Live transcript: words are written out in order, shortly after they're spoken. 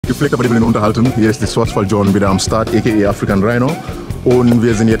gepflegter Bodybuilding unterhalten. Hier ist die Schwarzwald John wieder am Start, a.k.a. African Rhino. Und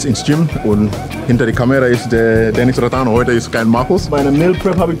wir sind jetzt ins Gym und hinter der Kamera ist der Dennis Ratano. Heute ist kein Markus. Meine Meal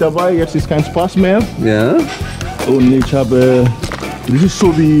Prep habe ich dabei, jetzt ist kein Spaß mehr. Ja. Und ich habe, das ist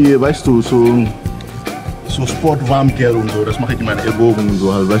so wie, weißt du, so Sport-Warmgel und so. Das mache ich in meinen Ellbogen und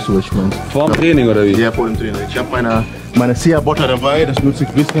so halt, weißt du, was ich meine? Vor dem Training oder wie? Ja, vor dem Training. Ich habe meine Sea-Butter dabei, das nutze ich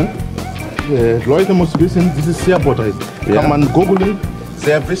ein bisschen. Leute müssen wissen, dieses Sea-Butter kann man googeln,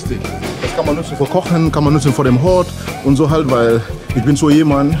 sehr wichtig. Das kann man nutzen für Kochen, kann man nutzen vor dem Hort und so halt, weil ich bin so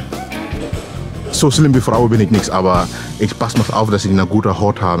jemand, so schlimm wie Frau bin ich nichts, aber ich passe mal auf, dass ich eine gute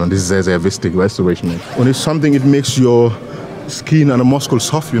Haut habe und das ist sehr, sehr wichtig, weißt du, was ich meine? Und it's something, it makes your skin and the muscles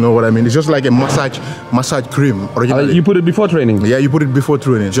soft, you know what I mean? It's just like a massage cream. Originally. You put it before training? Yeah, you put it before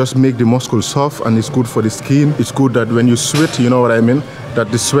training. Just make the muscles soft and it's good for the skin. It's good that when you sweat, you know what I mean?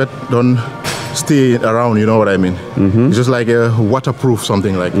 That the sweat don't stay around, you know what I mean? It's just like a waterproof,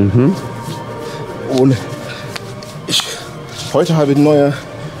 something like. Und heute habe ich neue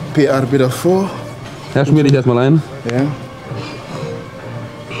PR wieder vor. Ja, schmier dich erstmal ein. Ja.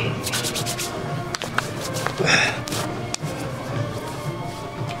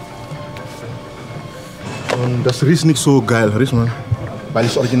 Und das riecht nicht so geil, riecht man. Weil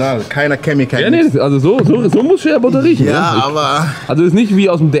es original, keiner Chemical. Ja, nee, also so muss Shea Butter riechen. Ja, ne? Aber... Also ist nicht wie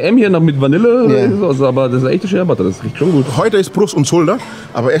aus dem DM hier noch mit Vanille, also, aber das ist echte Shea Butter, das riecht schon gut. Heute ist Brust und Schulter,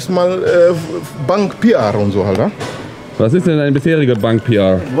 aber erstmal Bank PR und so halt. Ja? Was ist denn ein bisheriger Bank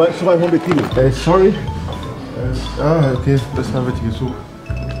PR? 200 Kilo. Sorry. Okay, das habe ich gesucht.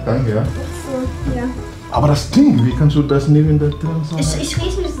 Danke, ja. So, ja. Aber das Ding, wie kannst du das neben der drin so? Ich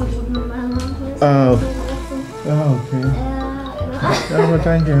rieche nicht so gut mit meiner Hand. Okay. Ja, aber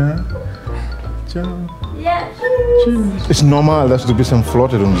danke, ja. Ciao. Ja, tschüss. Ist normal, dass du ein bisschen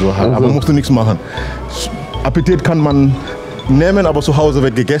flottet und so halt, aber musst du nichts machen. Appetit kann man nehmen, aber zu Hause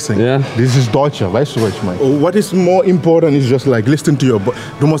wird gegessen. Ja. Das ist Deutscher, weißt du, was ich meine? What is more important is just like listen to your body.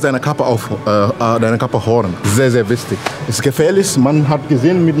 Du musst deine Kappe hören. Sehr, sehr wichtig. Es ist gefährlich. Man hat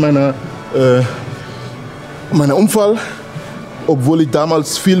gesehen mit meiner Unfall, obwohl ich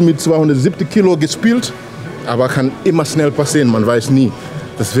damals viel mit 270 Kilo gespielt, aber kann immer schnell passieren, man weiß nie.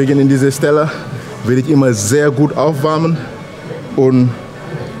 Deswegen in dieser Stelle will ich immer sehr gut aufwärmen und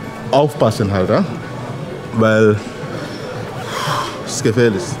aufpassen halt, ja? Weil es ist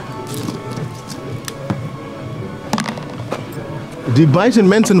gefährlich. Die meisten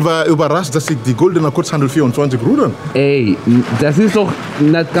Menschen waren überrascht, dass ich die goldene Kurzhandel 24 rudern. Ey, das ist doch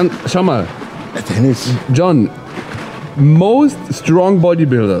nicht ganz, schau mal. Dennis. John, most strong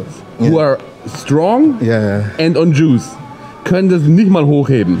bodybuilders who are strong and on juice können das nicht mal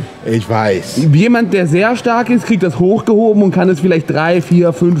hochheben. Ich weiß. Jemand, der sehr stark ist, kriegt das hochgehoben und kann es vielleicht 3,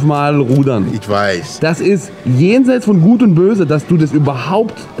 4, 5 Mal rudern. Ich weiß. Das ist jenseits von Gut und Böse, dass du das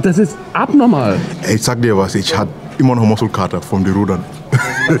überhaupt, das ist abnormal. Ich sag dir was, ich hatte immer noch Muskelkater vom Rudern.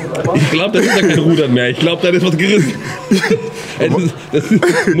 Ich glaube, das ist ja kein Rudern mehr. Ich glaube, da ist was gerissen.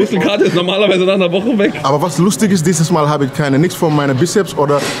 Muskelkater ist normalerweise nach einer Woche weg. Aber was lustig ist, dieses Mal habe ich nichts von meinen Bizeps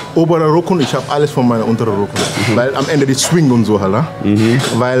oder oberen Rücken. Ich habe alles von meinen unteren Rücken. Weil am Ende die Swing und so halt.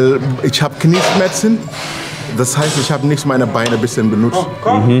 Weil ich habe Knieschmerzen. Das heißt, ich habe nicht meine Beine ein bisschen benutzt.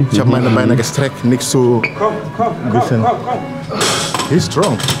 Ich habe meine Beine gestreckt, nicht so ein bisschen. He's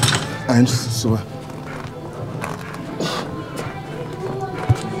strong. 1, 2.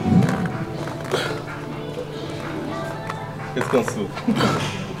 Jetzt kannst du.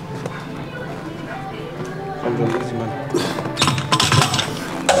 Komm, dann lass mal.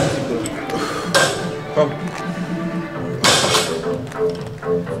 Komm.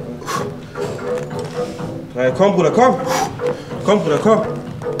 Nein, komm, Bruder, komm. Komm, Bruder, komm.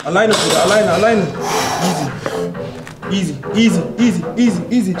 Alleine, Bruder, alleine. Easy.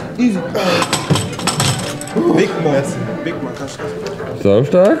 Big man, kannst du. So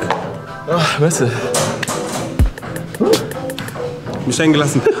stark? Ach, Messe. Mich hängen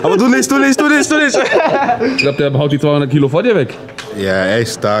gelassen. Aber du nicht. Ich glaube, der haut die 200 Kilo vor dir weg. Ja, er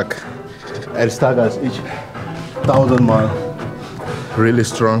ist stark. Er ist stärker als ich. 1000-mal. Really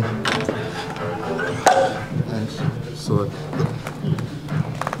strong. So.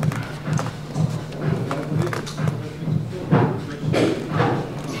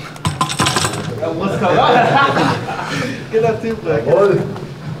 Relativ.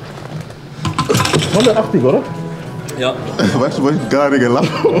 180, oder? Ja. Weißt du, was ich gerade gelacht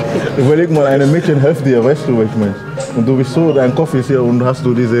habe? Überleg mal, eine Mädchen hilft dir, weißt du, was ich meine? Und du bist so, dein Kopf ist hier und hast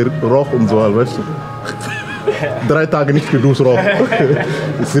du diese Rauch und so, weißt du? 3 Tage nicht geduscht Rauch.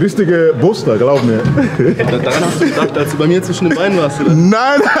 Das ist richtige Booster, glaub mir. Daran hast du gedacht, als du bei mir zwischen den Beinen warst, oder?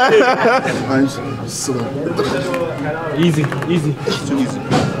 Nein! 1, 2, 3. Easy. Echt schon easy.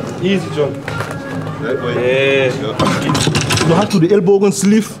 Easy, John. Du hast die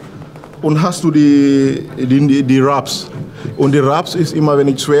Ellbogen-Sleeve und hast du die Raps. Und die Raps ist immer, wenn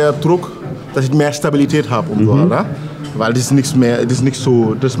ich schwer drücke, dass ich mehr Stabilität habe. Oder? Weil das ist nichts mehr, das ist nicht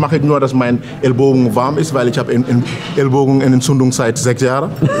so. Das mache ich nur, dass mein Ellbogen warm ist, weil ich habe Ellbogenentzündung seit 6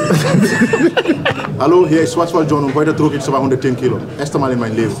 Jahren. Hallo, hier ist Schwarzwald John und heute drücke ich 210 Kilo. Erste Mal in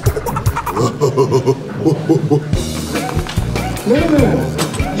meinem Leben.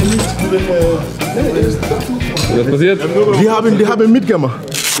 Was passiert? Die haben mitgemacht.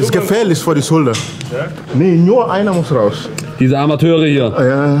 Das ist gefährlich für die Schulter. Nee, nur einer muss raus. Diese Amateure hier.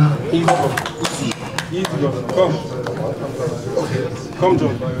 Ja. Easy, komm. Komm,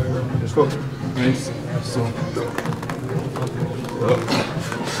 John. Let's go. Nice. So.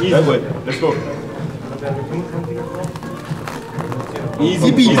 Easy, let's go.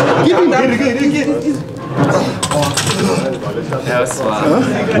 Easy, gib ihm. Ja, das war.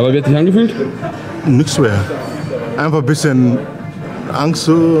 Aber wie hat sich angefühlt? Nichts mehr. Einfach ein bisschen Angst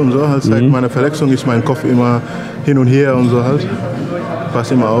so und so. Halt seit meiner Verletzung ist mein Kopf immer hin und her und so halt. Pass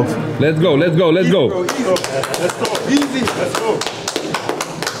immer auf. Let's go, let's go, let's go. Let's go. Easy, let's go.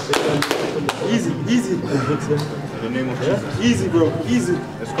 Easy, easy. Easy, bro. Easy.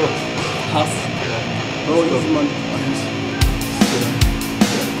 Let's go. Pass. Bro, easy, man.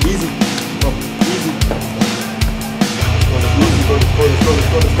 Easy. Bro, easy. Push.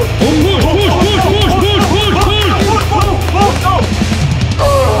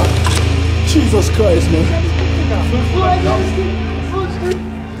 Jesus Christ, man.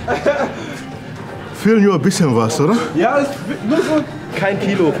 Fühlen nur ein bisschen was, oder? Ja, das ist nur so. Kein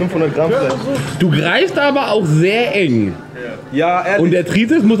Kilo, 500 Gramm vielleicht. Du greifst aber auch sehr eng. Ja, ehrlich. Und der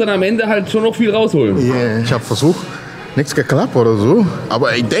Trizeps muss dann am Ende halt schon noch viel rausholen. Yeah, ich habe versucht, nichts geklappt oder so.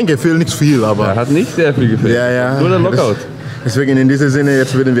 Aber ich denke, fehlt nicht viel. Aber Er hat nicht sehr viel gefehlt. ja. Nur der Knockout. Deswegen in diesem Sinne,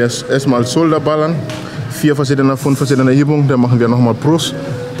 jetzt werden wir erstmal Schulter ballern. 5 verschiedene Übungen, dann machen wir nochmal Brust.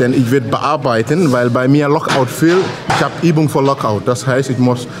 Denn ich werde bearbeiten, weil bei mir Lockout fehlt. Ich habe Übung für Lockout. Das heißt, ich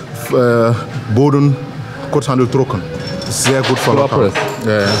muss Boden Kurzhandel drücken. Das ist sehr gut für Floor Lockout. Press.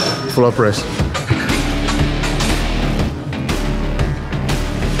 Ja, Floor Press.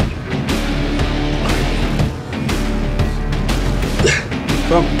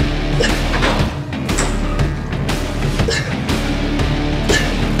 Komm.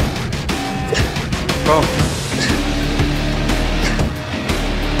 Komm.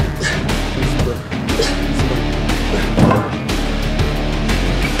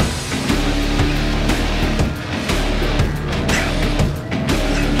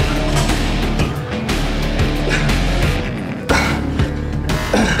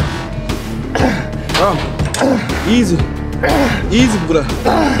 Komm. Easy. Easy, Bruder.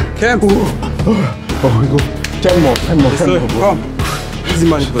 Kämpf. Oh, gut. 10 more. Komm. Easy,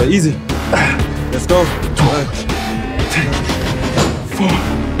 Mann, Bruder. Easy. Let's go. 2, 10, 4,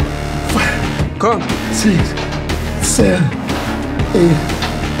 5. Komm. 6, 7,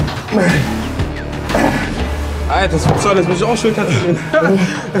 8, 9. Alter, das muss ich auch schön kassieren.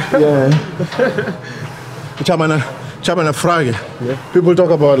 Yeah. Ich habe eine Frage. People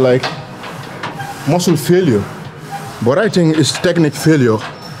talk about like muscle failure, but I think it's technique failure.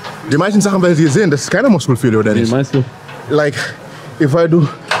 Die meisten Sachen, weil sie sehen, das ist keine muscle failure, Dennis. Wie meinst du? Like, if I do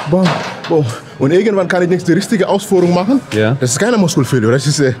boom, boom, und irgendwann kann ich nicht die richtige Ausführung machen, Ja. das ist keine muscle failure, das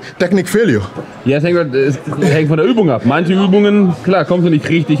ist technique failure. Ja, es hängt von der Übung ab. Manche Übungen, klar, kommst du nicht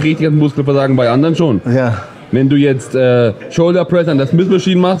richtig ans Muskelversagen, bei anderen schon. Ja. Wenn du jetzt Shoulder Press an der Smith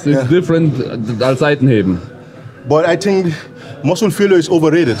Machine machst, ist different als Seitenheben. But I think muscle failure is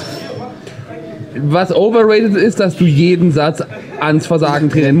overrated. Was overrated ist, dass du jeden Satz ans Versagen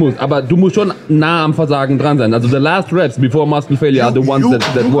trainieren musst. Aber du musst schon nah am Versagen dran sein. Also the last reps before muscle failure are the ones that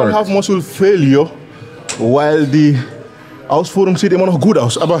you work. can have muscle failure, weil die Ausführung sieht immer noch gut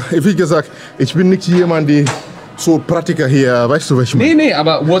aus. Aber wie gesagt, ich bin nicht jemand, der so Praktiker hier, weißt du, was ich meine? Nee,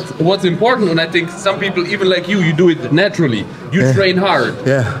 aber what's important, and I think some people, even like you do it naturally. You train hard.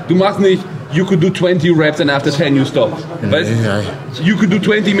 Yeah. Du machst nicht, you could do 20 reps and after 10 you stop. Weißt? You could do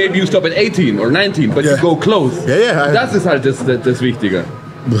 20, maybe you stop at 18 or 19, but you go close. Yeah. Das ist halt das Wichtige.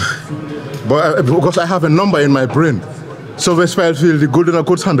 But because I have a number in my brain. So Westfalen viel die goldene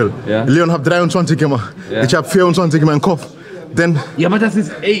Kurzhandel. Ja. Leon hat 23 gemacht. Ja. Ich habe 24 in meinem Kopf. Then, Ja, aber das ist,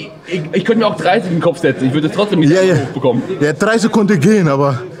 ich könnte mir auch 30 in den Kopf setzen. Ich würde es trotzdem nicht hochbekommen. Ja, 3 Sekunden gehen,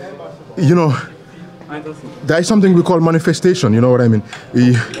 aber, you know, there is something we call manifestation, you know what I mean?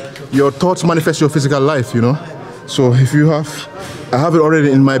 Your thoughts manifest your physical life, you know? So if you have, I have it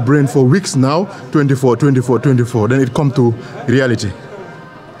already in my brain for weeks now, 24, then it come to reality.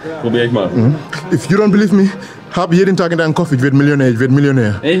 Probier ich mal. If you don't believe me, hab jeden Tag in deinem Kopf, ich werde Millionär, ich werde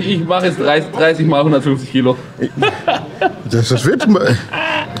Millionär. Ich mache jetzt 30 mal 150 Kilo. Das wird... Das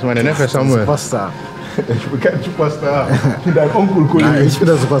ist meine Neffe Samuel. Superstar. Ich bin kein Superstar. Ich bin dein Onkel, Nein, ich bin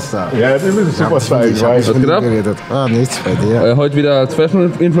der Superstar. Ja, du bist ein Superstar, ich weiß. Was geht ab? Nichts bei dir. Heute wieder als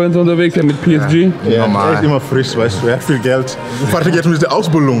Fashion-Influencer unterwegs, ja, mit PSG. Ja, Normal. er ist immer frisch, weißt du, er hat viel Geld. Fertig jetzt mit der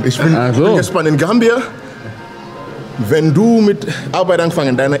Ausbildung. Ich bin gespannt in Gambia. Wenn du mit Arbeit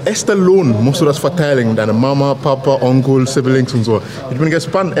anfangen, deine erste Lohn musst du das verteilen. Deine Mama, Papa, Onkel, Siblings und so. Ich bin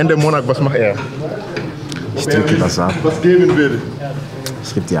gespannt, Ende Monat, was macht er? Ich drücke das ab. Was geben will.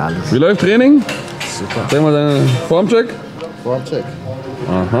 Ich gebe dir alles. Wie läuft Training? Super. Sag mal deinen Formcheck. Formcheck.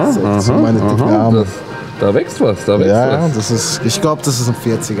 Aha, sind meine dicken aha. Arme. Da wächst was, da wächst Ja, was. das ist, ich glaube, das ist ein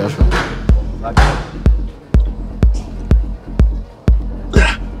 40er schon.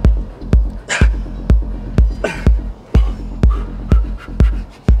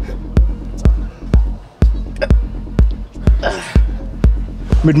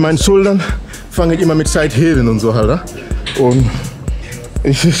 Mit meinen Schultern fange ich immer mit Seitheben und so halt. Ne? Und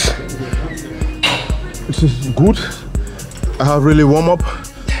es ist gut. I have really warm up.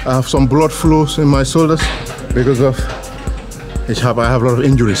 I have some blood flows in my shoulders because of I have a lot of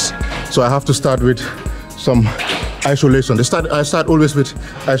injuries. So I have to start with some isolation. I start always with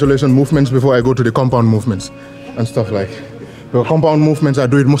isolation movements before I go to the compound movements and stuff like. The compound movements I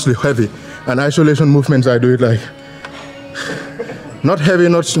do it mostly heavy, and isolation movements I do it like not heavy,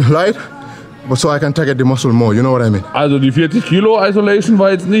 not light, but so I can target the muscle more. You know what I mean? Also die 40 Kilo Isolation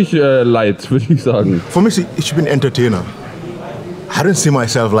war jetzt nicht light, würde ich sagen. For me, ich bin Entertainer. I don't see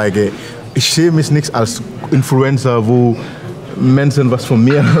myself like ich sehe mich nicht als Influencer, wo Menschen was von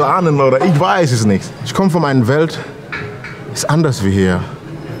mir lernen oder ich weiß es nicht. Ich komme von einer Welt, ist anders wie hier.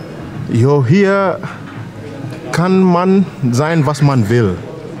 Jo, hier kann man sein, was man will.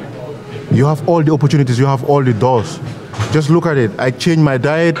 You have all the opportunities, you have all the doors. Just look at it. I changed my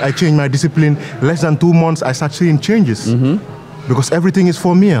diet, I changed my discipline. Less than 2 months, I start seeing changes. Because everything is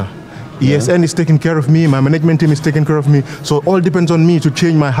for me. ESN is taking care of me, my management team is taking care of me. So all depends on me to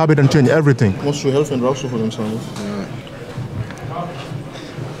change my habit and change everything. Musst du helfen, rauszuholen, Samuel?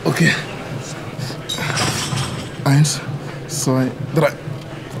 Okay. 1, 2, 3.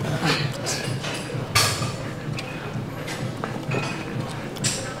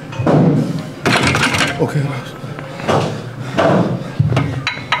 Okay, raus.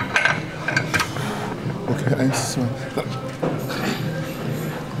 Okay, 1, 2, 3.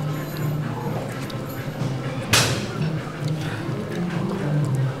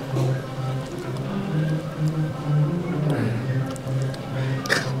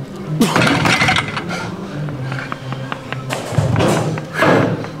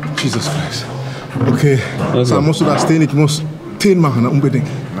 Jesus Christ. Okay, Also. so musst du das 10, ich muss 10 machen, unbedingt.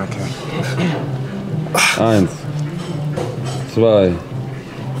 Okay. 1, 2,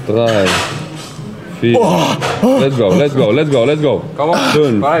 3, 4. Let's go, let's go, let's go, let's go. Komm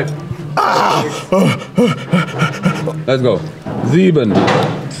on. 5. Let's go. 7,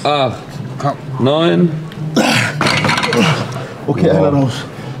 8, 9. Okay, einer raus.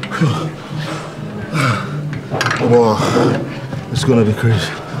 Boah, it's gonna be crazy.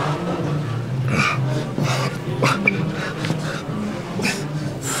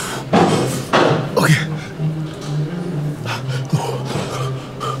 Okay.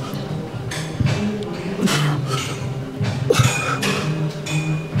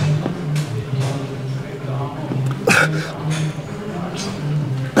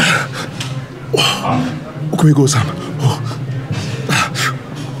 Okay, we go, Sam.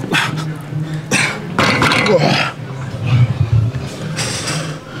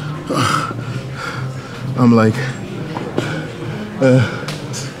 I'm like,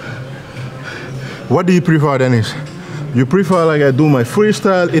 what do you prefer, Dennis? You prefer like I do my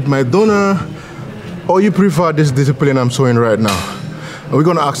freestyle, eat my donor, or you prefer this discipline I'm showing right now? And we're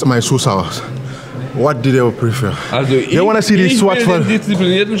gonna ask my Susauers. What do they prefer? Also ich wanna see the will Schwarzwald. den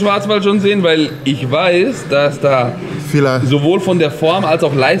disziplinierten Schwarzwald schon sehen, weil ich weiß, dass da Vielleicht. sowohl von der Form als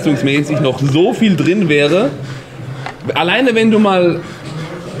auch leistungsmäßig noch so viel drin wäre. Alleine wenn du mal,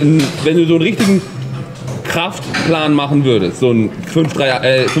 wenn du so einen richtigen Kraftplan machen würdest, so ein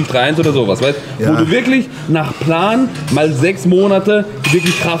 5-3-1 oder sowas, weißt? Ja. Wo du wirklich nach Plan mal 6 Monate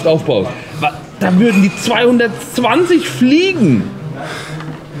wirklich Kraft aufbaust. Da würden die 220 fliegen.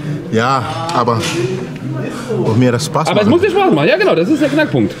 Ja, aber ob mir das Spaß Aber es macht. muss dir Spaß machen, ja genau, das ist der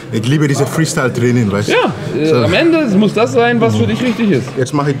Knackpunkt. Ich liebe diese Freestyle-Training, weißt du? Ja, So. am Ende muss das sein, was für dich richtig ist.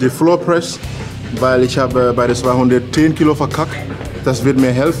 Jetzt mache ich die Floor Press, weil ich habe bei der 210 Kilo verkackt. Das wird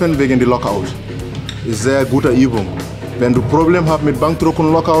mir helfen wegen der Lockout. Ist sehr gute Übung. Wenn du Probleme hast mit Bankdruck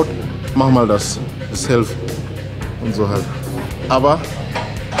und Lockout, mach mal das. Das hilft. und so halt. Aber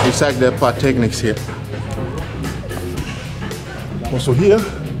ich zeige dir ein paar Techniken hier. Musst du hier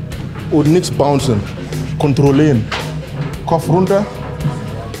und nichts bouncen. Kontrollieren. Kopf runter.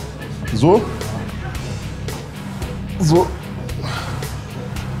 So. So.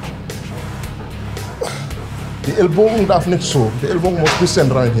 Die Ellbogen darf nicht so. Die Ellbogen muss ein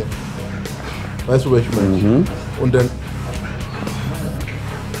bisschen rein hier. Weißt du, was ich meine? Und dann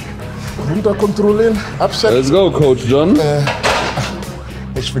runter kontrollieren, absetzen. Let's go, Coach John.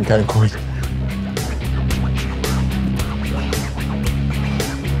 Ich bin kein Coach.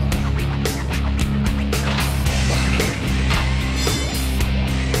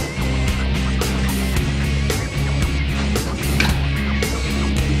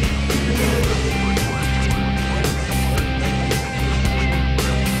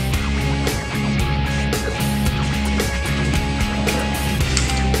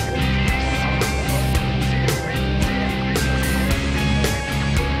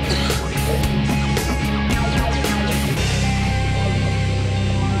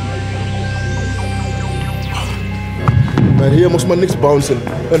 Weil hier muss man nichts bouncen.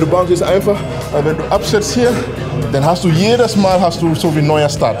 Wenn du bouncest, ist einfach, weil wenn du absetzt hier, dann hast du jedes Mal so wie ein neuer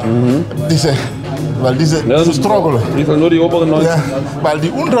Start. Diese Struggle. Die sind nur die oberen 90. Ja, weil die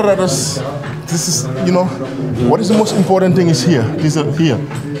untere, das ist, you know, what is the most important thing is here,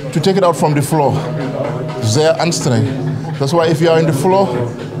 to take it out from the floor. Sehr anstrengend. That's why if you are in the floor,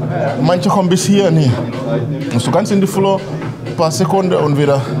 manche kommen bis hier und hier. Musst du ganz in die Floor, ein paar Sekunden und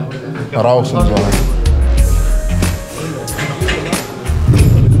wieder raus und so.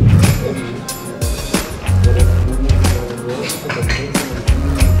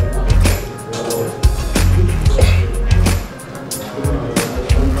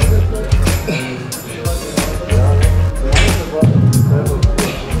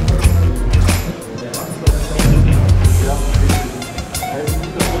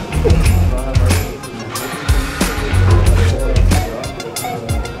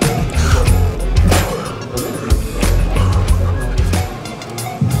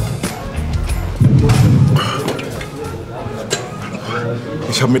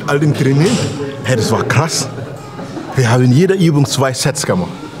 Ich habe mit all dem trainiert, hey, das war krass. Wir haben in jeder Übung 2 Sets gemacht.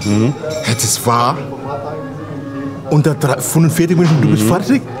 Hey, das war unter 45 Minuten, du bist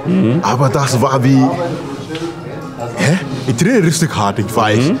fertig. Aber das war wie, ich trainiere richtig hart, ich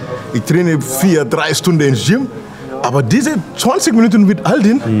weiß. Ich trainiere 3 Stunden ins Gym, aber diese 20 Minuten mit all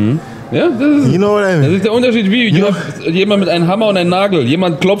dem, Ja, you know what I mean? das ist der Unterschied, wie jemand mit einem Hammer und einem Nagel.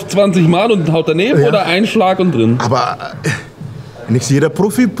 Jemand klopft 20 Mal und haut daneben oder ein Schlag und drin. Aber nicht jeder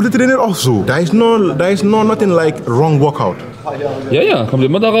Profi trainiert auch so. There is no nothing like wrong workout. Ja, kommt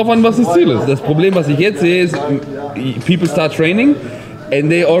immer darauf an, was das Ziel ist. Das Problem, was ich jetzt sehe, ist, people start training and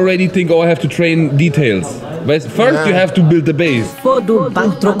they already think, oh, I have to train details. Weißt, first you have to build the base. Bevor du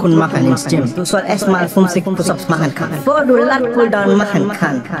Bankdrücken machen ins Gym, du sollst erstmal 50 Push-Ups machen können. Bevor du Lat Pulldown machen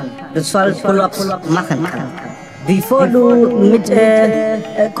kannst, du sollst Pull-Ups machen können. Bevor du mit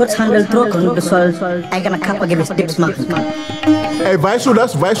Kurzhandel drücken, du sollst eigene Körpergewicht-Dips machen können. Ey, weißt du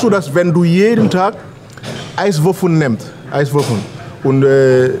das, wenn du jeden Tag Eiswürfel nimmst, und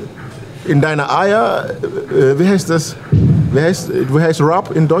in deine Eier, wie heißt das? Wie heißt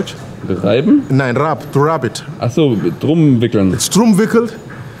Rub in Deutsch? Reiben? Nein, to rub it. Achso, drum wickeln. Drum wickelt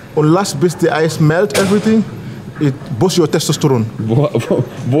und lass bis die Eis melt, everything. It boosts your Testosteron. Wo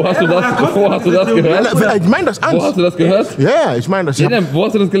hast du das gehört? Ich meine das ernst. Wo hast du das gehört? Ja, ich meine das. Wo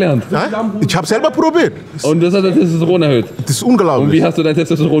hast du das gelernt? Ich habe selber probiert. Und das hat dein Testosteron erhöht? Das ist unglaublich. Und wie hast du dein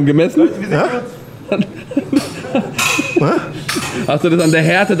Testosteron gemessen? Ja? Hast du das an der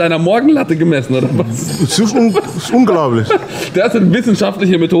Härte deiner Morgenlatte gemessen, oder was? Das ist unglaublich. Das sind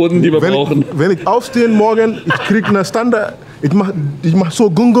wissenschaftliche Methoden, die wir brauchen. Wenn ich aufstehe morgen, ich kriege eine Standard, ich mach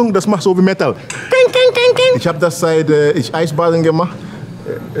so Gung, das macht so wie Metal. Ich habe das seit ich Eisbaden gemacht.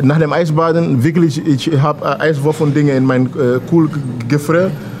 Nach dem Eisbaden wirklich, ich habe Eiswürfel und Dinge in mein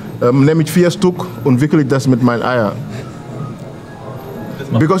Kühlgefrier. Nehme ich 4 Stück und wickele das mit meinen Eiern.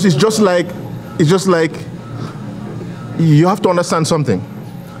 Because it's just like you have to understand something.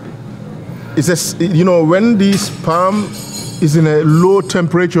 It says, you know, when the sperm is in a low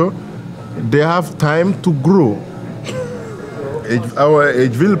temperature, they have time to grow.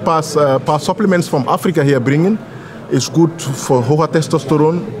 Ich will ein paar Supplements von Afrika hier bringen. Ist gut für hoher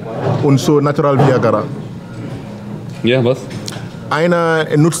Testosteron und so Natural Viagra. Ja, was? Einer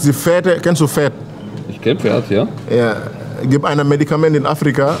nutzt die Fette, kennst du Fett? Ich kenne Pferd, ja. Ja, gib einem Medikament in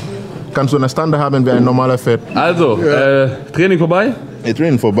Afrika, kannst du eine Standard haben wie ein normaler Fett. Also, Training vorbei?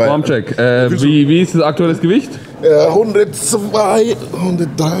 Training vorbei. Formcheck. Wie ist das aktuelles Gewicht? 102,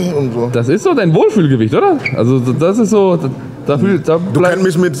 103 und so. Das ist so dein Wohlfühlgewicht, oder? Also das ist so... Da Du kennst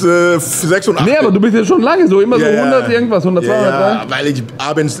mich mit 86. Nee, aber du bist ja schon lange so, immer so 100 irgendwas, 102, 103. Ja, weil ich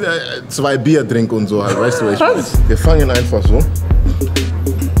abends 2 Bier trinke und so halt, weißt du, was ich meine? Wir fangen einfach so.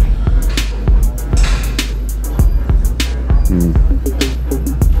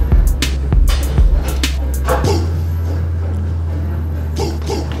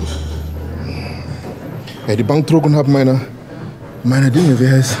 Ja, die Bankdrücken haben meine Dinge, wie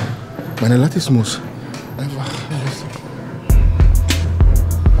heißt meine Latissimus. Einfach.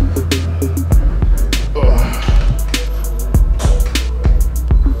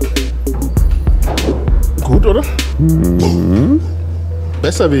 Gut, oder? Mhm.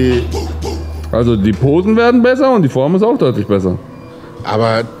 Besser wie... Also die Posen werden besser und die Form ist auch deutlich besser.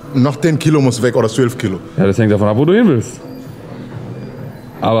 Aber noch 10 Kilo muss weg oder 12 Kilo. Ja, das hängt davon ab, wo du hin willst.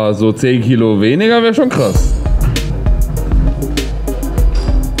 Aber so 10 Kilo weniger wäre schon krass.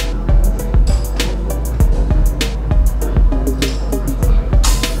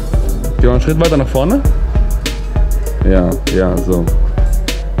 Geh mal einen Schritt weiter nach vorne. Ja, so.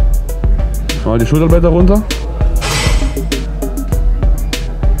 Mal die Schulterblätter runter.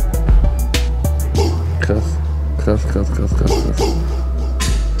 Krass.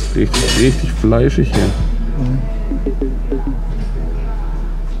 Richtig fleischig hier.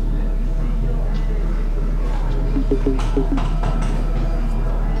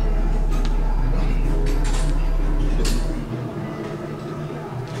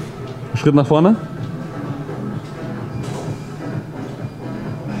 Schritt nach vorne.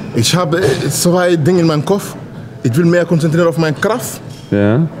 Ich habe 2 Dinge in meinem Kopf. Ich will mehr konzentrieren auf meine Kraft.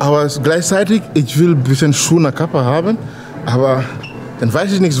 Ja. Aber gleichzeitig, ich will ein bisschen schöner Körper haben. Aber dann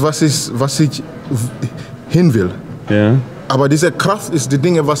weiß ich nicht, was ich hin will. Ja. Aber diese Kraft ist die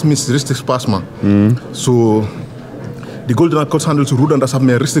Dinge, was mir richtig Spaß macht. So, die goldene Kurzhandel zu rudern, das hat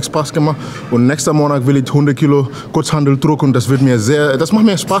mir richtig Spaß gemacht. Und nächsten Monat will ich 100 Kilo Kurzhandel drücken. Das macht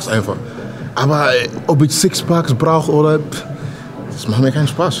mir Spaß einfach. Aber ob ich Sixpacks brauche oder... Das macht mir keinen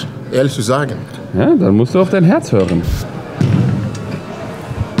Spaß, ehrlich zu sagen. Ja, dann musst du auf dein Herz hören.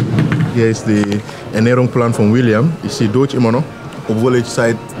 Hier ist der Ernährungsplan von William. Ich sehe Deutsch immer noch, obwohl ich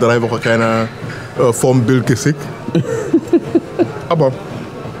seit 3 Wochen keine Formbild gesehen habe. Aber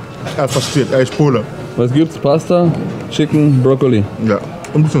er versteht, er ist Pole. Was gibt's? Pasta, Chicken, Brokkoli. Ja,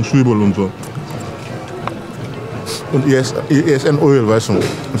 ein bisschen Zwiebel und so. Und ESN-Öl, weißt du.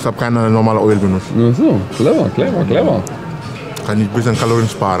 Ich habe keine normale Öl benutzt. Ach so, clever. Kann ich ein bisschen Kalorien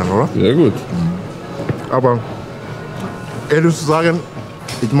sparen, oder? Sehr gut. Aber ehrlich zu sagen,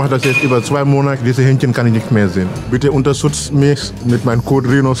 ich mache das jetzt über 2 Monate. Diese Händchen kann ich nicht mehr sehen. Bitte unterstützt mich mit meinem Code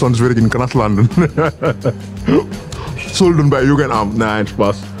Rhino, sonst werde ich in den Knast landen. Schulden bei Jugendamt. Nein,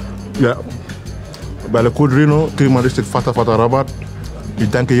 Spaß. Ja. Bei der Code Rhino kriegt man richtig Vater Rabatt. Ich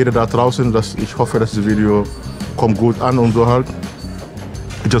danke jedem da draußen. Ich hoffe, dass das Video kommt gut an und so halt.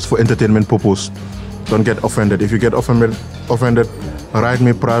 Just for entertainment purpose. Don't get offended. If you get offended, write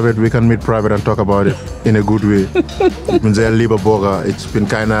me private. We can meet private and talk about it in a good way. Ich bin sehr lieber Bürger. Ich bin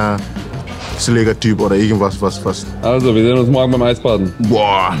keiner Schlägertyp oder irgendwas, was. Also, wir sehen uns morgen beim Eisbaden.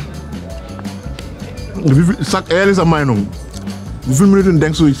 Boah. Sag ehrlich eine Meinung. Wie viele Minuten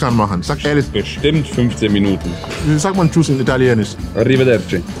denkst du, ich kann machen? Sag ehrlich. Bestimmt 15 Minuten. Wie sagt man Tschüss in Italienisch?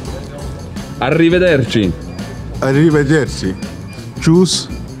 Arrivederci. Arrivederci. Arrivederci. Tschüss.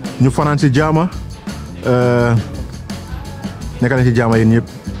 Ñu fanaan ci jaama. Nekk na ci jaama yéen ñëpp.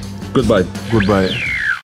 Goodbye. Goodbye.